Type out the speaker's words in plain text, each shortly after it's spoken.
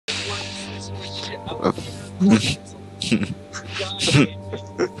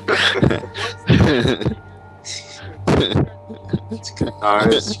It's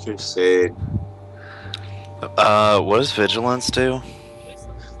Katara's Crusade. What does vigilance do?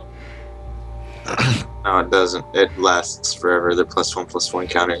 No, it doesn't. It lasts forever. They're +1/+1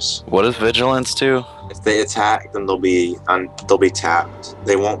 counters. What does vigilance do? If they attack, then they'll be tapped.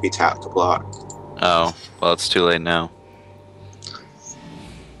 They won't be tapped to block. Oh, well, it's too late now.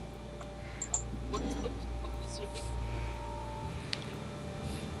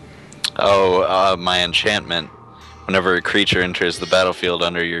 Oh, my enchantment. Whenever a creature enters the battlefield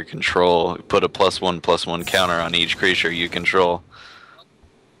under your control, put a +1/+1 counter on each creature you control.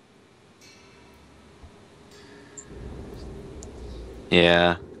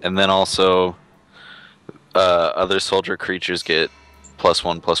 Yeah, and then also, other soldier creatures get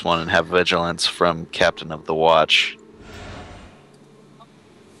 +1/+1 and have vigilance from Captain of the Watch.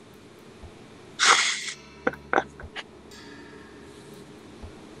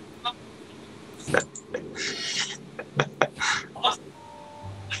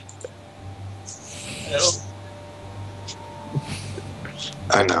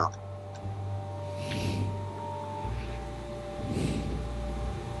 I know.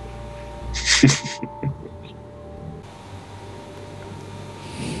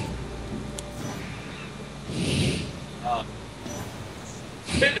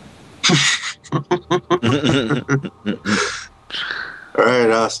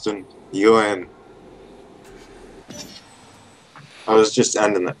 Alright, Austin, you win. I was just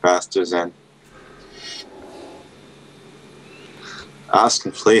ending it faster than.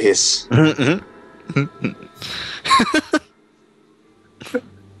 Austin, please.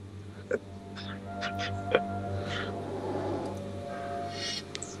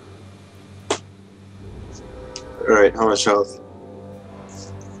 Alright, how much health?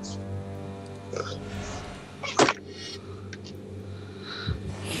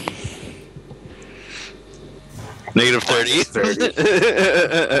 -30.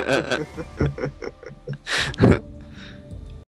 30.